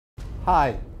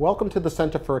Hi, welcome to the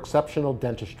Center for Exceptional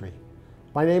Dentistry.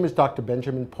 My name is Dr.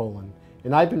 Benjamin Poland,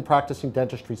 and I've been practicing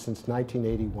dentistry since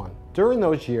 1981. During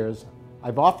those years,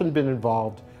 I've often been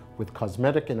involved with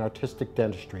cosmetic and artistic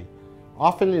dentistry,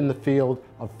 often in the field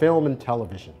of film and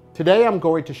television. Today I'm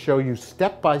going to show you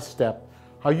step by step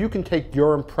how you can take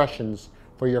your impressions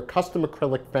for your custom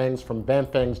acrylic fangs from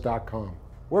Vampfangs.com.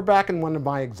 We're back in one of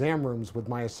my exam rooms with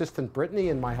my assistant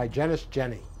Brittany and my hygienist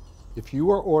Jenny. If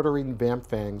you are ordering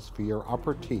Vampfangs for your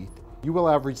upper teeth, you will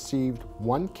have received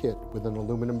one kit with an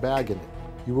aluminum bag in it.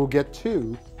 You will get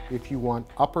two if you want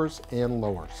uppers and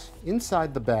lowers.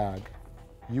 Inside the bag,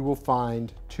 you will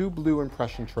find two blue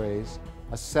impression trays,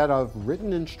 a set of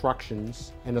written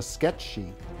instructions and a sketch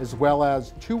sheet, as well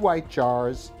as two white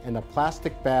jars and a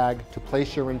plastic bag to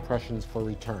place your impressions for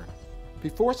return.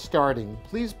 Before starting,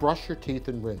 please brush your teeth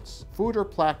and rinse. Food or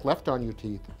plaque left on your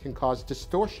teeth can cause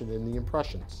distortion in the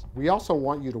impressions. We also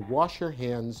want you to wash your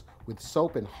hands with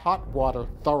soap and hot water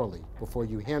thoroughly before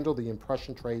you handle the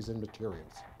impression trays and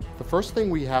materials. The first thing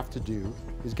we have to do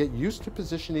is get used to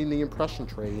positioning the impression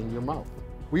tray in your mouth.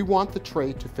 We want the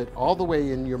tray to fit all the way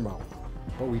in your mouth,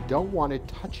 but we don't want it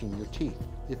touching your teeth.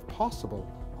 If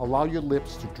possible, allow your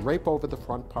lips to drape over the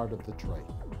front part of the tray.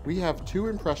 We have two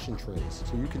impression trays,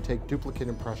 so you can take duplicate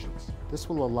impressions. This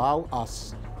will allow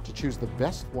us to choose the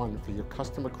best one for your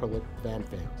custom acrylic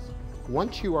Vampfangs.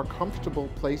 Once you are comfortable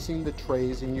placing the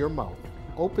trays in your mouth,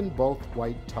 open both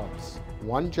white tubs.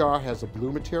 One jar has a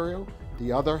blue material,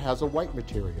 the other has a white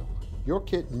material. Your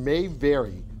kit may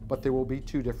vary, but there will be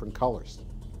two different colors.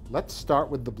 Let's start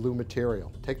with the blue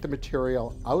material. Take the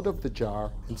material out of the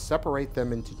jar and separate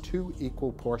them into two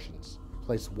equal portions.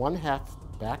 Place one half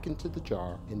back into the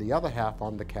jar and the other half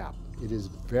on the cap. It is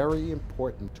very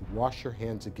important to wash your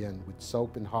hands again with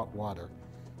soap and hot water,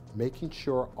 making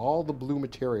sure all the blue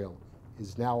material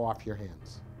is now off your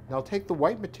hands. Now take the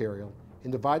white material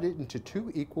and divide it into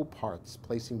two equal parts,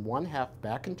 placing one half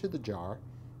back into the jar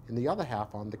and the other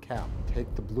half on the cap.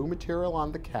 Take the blue material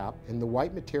on the cap and the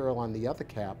white material on the other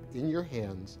cap in your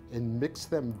hands and mix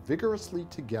them vigorously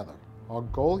together. Our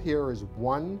goal here is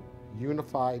one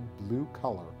unified blue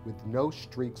color with no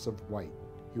streaks of white.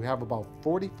 You have about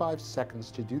 45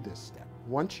 seconds to do this step.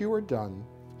 Once you are done,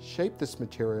 shape this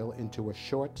material into a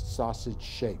short sausage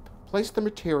shape. Place the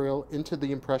material into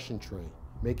the impression tray,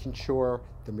 making sure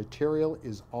the material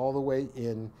is all the way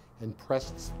in and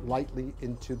pressed lightly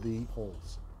into the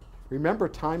holes. Remember,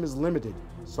 time is limited,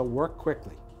 so work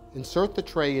quickly. Insert the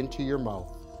tray into your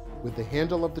mouth with the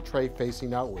handle of the tray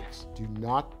facing outwards. Do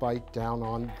not bite down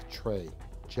on the tray.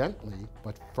 Gently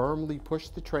but firmly push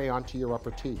the tray onto your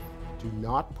upper teeth. Do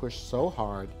not push so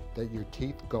hard that your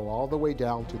teeth go all the way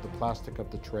down to the plastic of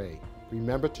the tray.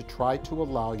 Remember to try to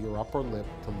allow your upper lip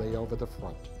to lay over the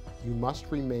front. You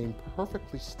must remain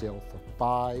perfectly still for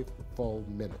 5 full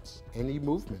minutes. Any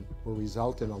movement will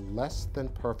result in a less than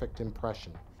perfect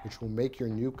impression, which will make your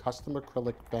new custom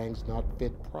acrylic fangs not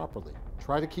fit properly.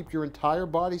 Try to keep your entire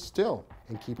body still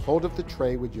and keep hold of the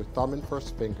tray with your thumb and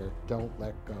first finger. Don't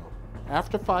let go.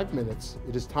 After 5 minutes,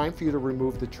 it is time for you to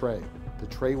remove the tray. The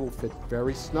tray will fit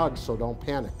very snug, so don't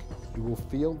panic. You will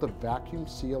feel the vacuum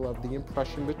seal of the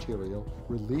impression material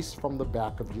release from the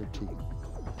back of your teeth.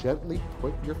 Gently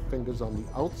put your fingers on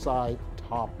the outside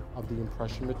top of the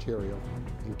impression material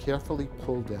and carefully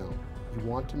pull down. You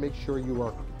want to make sure you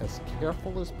are as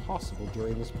careful as possible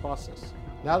during this process.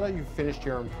 Now that you've finished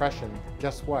your impression,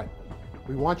 guess what?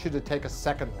 We want you to take a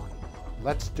second one.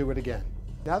 Let's do it again.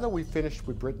 Now that we've finished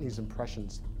with Brittany's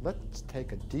impressions, let's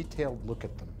take a detailed look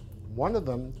at them. One of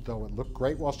them, though it looked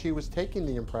great while she was taking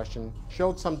the impression,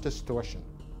 showed some distortion.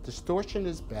 Distortion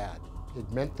is bad.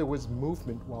 It meant there was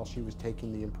movement while she was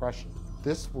taking the impression.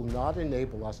 This will not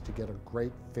enable us to get a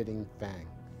great fitting fang.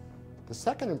 The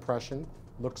second impression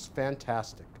looks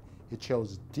fantastic. It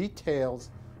shows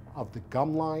details of the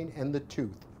gum line and the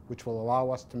tooth, which will allow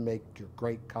us to make your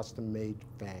great custom-made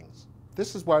fangs.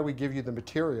 This is why we give you the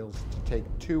materials to take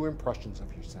two impressions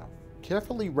of yourself.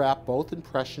 Carefully wrap both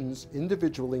impressions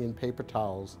individually in paper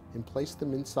towels and place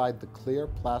them inside the clear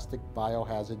plastic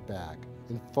biohazard bag.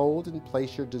 And fold and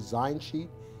place your design sheet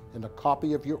and a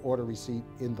copy of your order receipt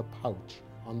in the pouch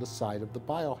on the side of the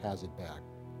biohazard bag.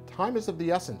 Time is of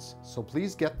the essence, so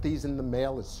please get these in the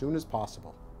mail as soon as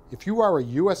possible. If you are a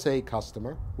USA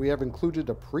customer, we have included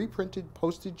a pre-printed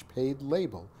postage-paid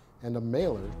label and a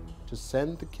mailer to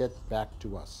send the kit back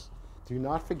to us. Do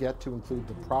not forget to include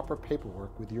the proper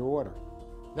paperwork with your order.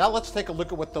 Now let's take a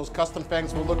look at what those custom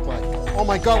fangs will look like. Oh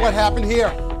my God, what happened here?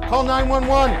 Call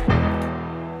 911!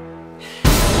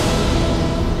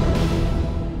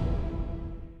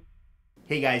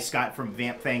 Hey guys, Scott from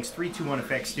Vampfangs 321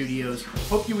 Effects Studios.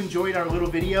 Hope you enjoyed our little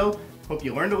video. Hope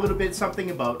you learned a little bit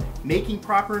something about making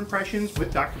proper impressions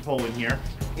with Dr. Poland here,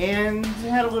 and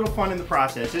had a little fun in the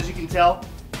process. As you can tell,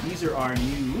 these are our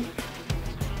new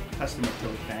custom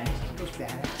acrylic fangs. Those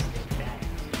badass.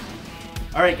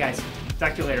 All right, guys.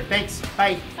 Talk to you later. Thanks.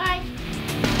 Bye. Bye.